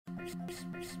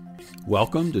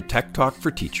Welcome to Tech Talk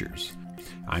for Teachers.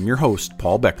 I'm your host,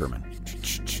 Paul Beckerman.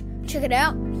 Check it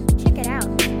out. Check it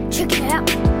out. Check it out.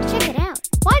 Check it out.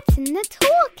 What's in the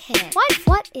toolkit?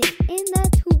 What is in the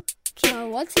toolkit?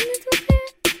 What's in the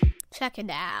toolkit? Check it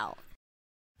out.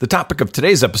 The topic of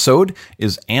today's episode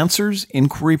is Answers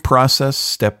Inquiry Process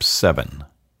Step 7.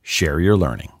 Share your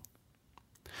learning.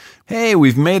 Hey,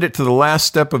 we've made it to the last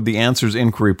step of the Answers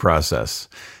Inquiry process.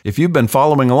 If you've been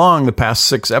following along the past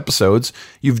 6 episodes,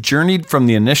 you've journeyed from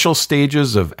the initial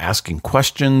stages of asking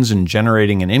questions and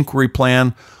generating an inquiry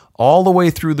plan all the way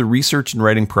through the research and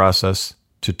writing process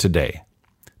to today,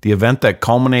 the event that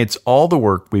culminates all the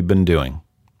work we've been doing.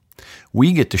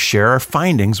 We get to share our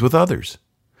findings with others.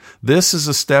 This is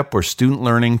a step where student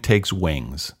learning takes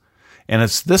wings, and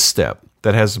it's this step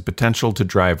that has the potential to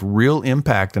drive real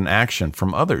impact and action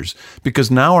from others, because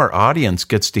now our audience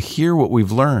gets to hear what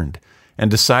we've learned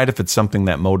and decide if it's something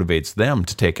that motivates them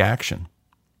to take action.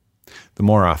 The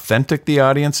more authentic the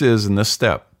audience is in this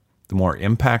step, the more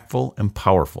impactful and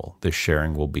powerful this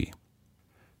sharing will be.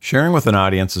 Sharing with an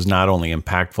audience is not only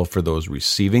impactful for those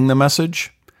receiving the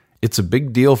message, it's a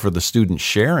big deal for the student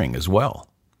sharing as well.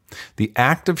 The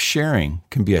act of sharing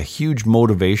can be a huge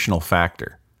motivational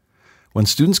factor. When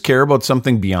students care about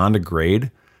something beyond a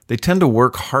grade, they tend to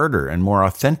work harder and more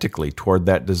authentically toward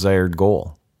that desired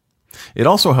goal. It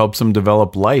also helps them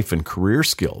develop life and career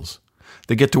skills.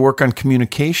 They get to work on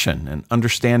communication and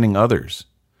understanding others.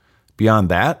 Beyond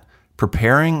that,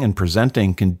 preparing and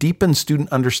presenting can deepen student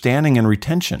understanding and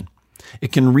retention.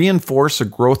 It can reinforce a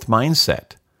growth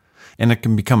mindset, and it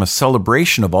can become a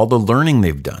celebration of all the learning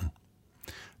they've done.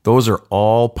 Those are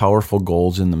all powerful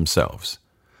goals in themselves.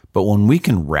 But when we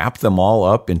can wrap them all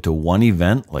up into one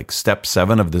event, like step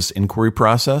 7 of this inquiry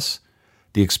process,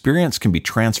 the experience can be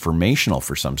transformational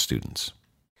for some students.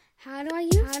 How do I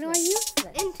use this?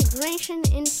 Integration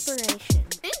inspiration.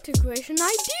 Integration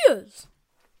ideas.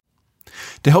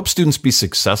 To help students be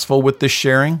successful with this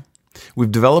sharing, we've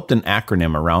developed an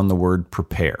acronym around the word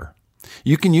PREPARE.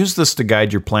 You can use this to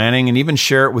guide your planning and even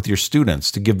share it with your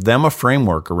students to give them a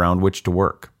framework around which to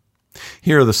work.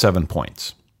 Here are the 7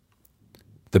 points.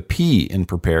 The P in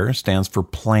PREPARE stands for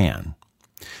plan.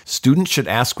 Students should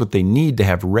ask what they need to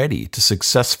have ready to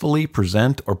successfully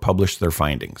present or publish their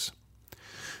findings.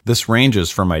 This ranges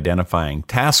from identifying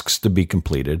tasks to be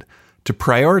completed to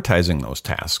prioritizing those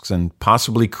tasks and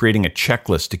possibly creating a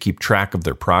checklist to keep track of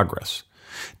their progress.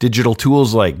 Digital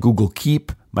tools like Google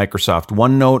Keep, Microsoft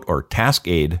OneNote, or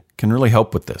TaskAid can really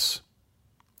help with this.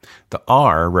 The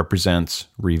R represents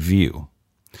review.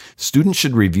 Students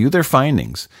should review their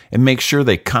findings and make sure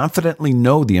they confidently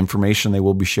know the information they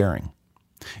will be sharing.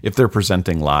 If they're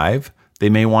presenting live, they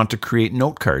may want to create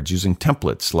note cards using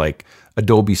templates like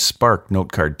Adobe Spark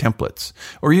note card templates,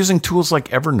 or using tools like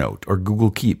Evernote or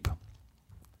Google Keep.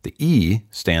 The E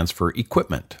stands for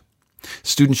equipment.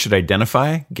 Students should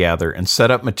identify, gather, and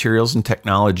set up materials and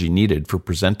technology needed for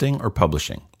presenting or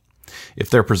publishing. If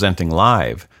they're presenting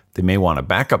live, they may want a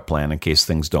backup plan in case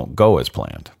things don't go as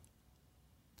planned.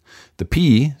 The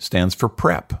P stands for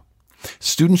prep.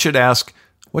 Students should ask,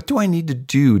 what do I need to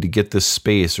do to get this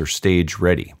space or stage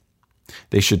ready?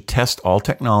 They should test all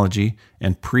technology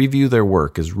and preview their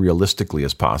work as realistically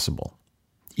as possible,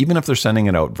 even if they're sending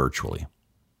it out virtually.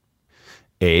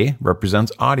 A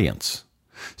represents audience.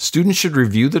 Students should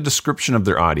review the description of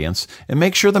their audience and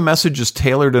make sure the message is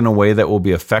tailored in a way that will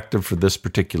be effective for this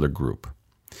particular group.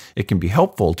 It can be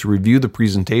helpful to review the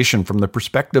presentation from the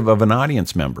perspective of an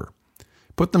audience member.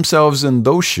 Put themselves in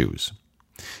those shoes.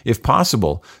 If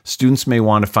possible, students may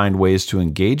want to find ways to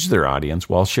engage their audience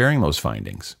while sharing those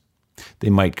findings. They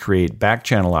might create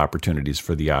back-channel opportunities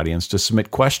for the audience to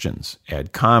submit questions,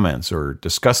 add comments, or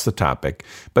discuss the topic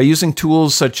by using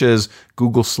tools such as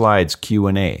Google Slides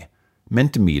Q&A,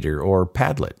 Mentimeter, or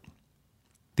Padlet.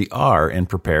 The R in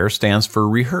PREPARE stands for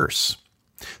rehearse.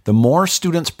 The more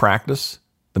students practice,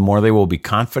 the more they will be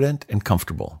confident and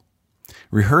comfortable.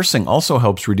 Rehearsing also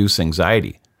helps reduce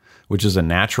anxiety, which is a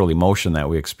natural emotion that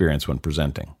we experience when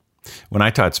presenting. When I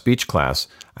taught speech class,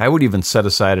 I would even set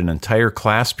aside an entire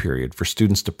class period for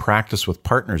students to practice with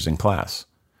partners in class.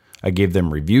 I gave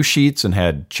them review sheets and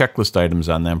had checklist items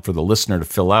on them for the listener to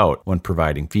fill out when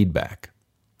providing feedback.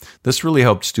 This really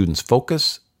helped students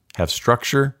focus, have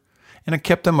structure, and it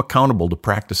kept them accountable to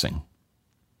practicing.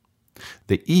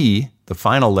 The E, the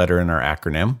final letter in our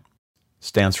acronym,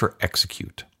 stands for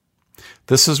execute.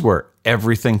 This is where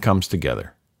everything comes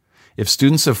together. If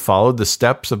students have followed the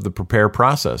steps of the PREPARE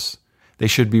process, they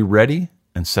should be ready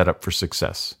and set up for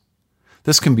success.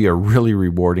 This can be a really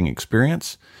rewarding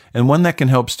experience and one that can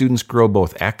help students grow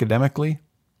both academically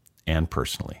and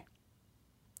personally.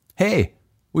 Hey,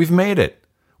 We've made it.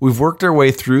 We've worked our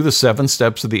way through the 7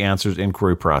 steps of the Answers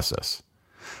inquiry process.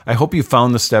 I hope you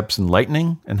found the steps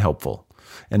enlightening and helpful.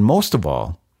 And most of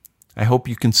all, I hope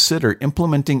you consider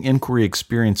implementing inquiry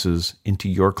experiences into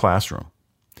your classroom.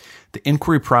 The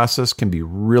inquiry process can be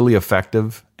really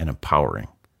effective and empowering.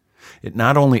 It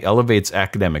not only elevates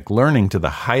academic learning to the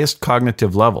highest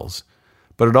cognitive levels,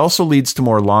 but it also leads to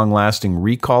more long-lasting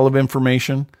recall of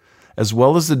information, as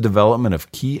well as the development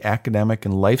of key academic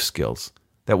and life skills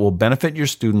that will benefit your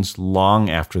students long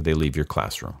after they leave your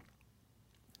classroom.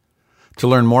 To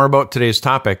learn more about today's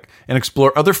topic and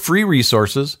explore other free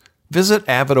resources, visit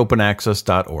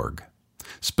avidopenaccess.org.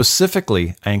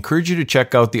 Specifically, I encourage you to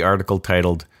check out the article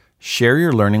titled Share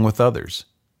Your Learning with Others,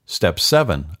 Step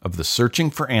 7 of the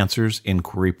Searching for Answers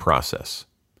inquiry process.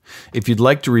 If you'd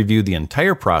like to review the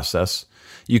entire process,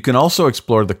 you can also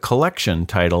explore the collection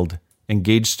titled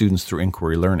Engage Students Through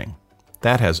Inquiry Learning.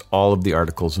 That has all of the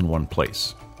articles in one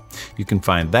place. You can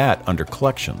find that under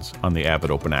Collections on the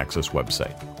Avid Open Access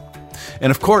website.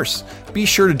 And of course, be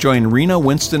sure to join Rena,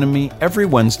 Winston, and me every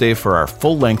Wednesday for our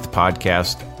full-length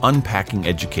podcast, Unpacking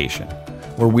Education,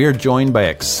 where we are joined by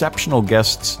exceptional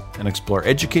guests and explore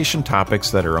education topics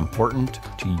that are important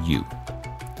to you.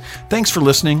 Thanks for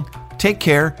listening, take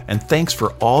care, and thanks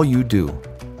for all you do.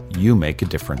 You make a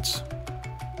difference.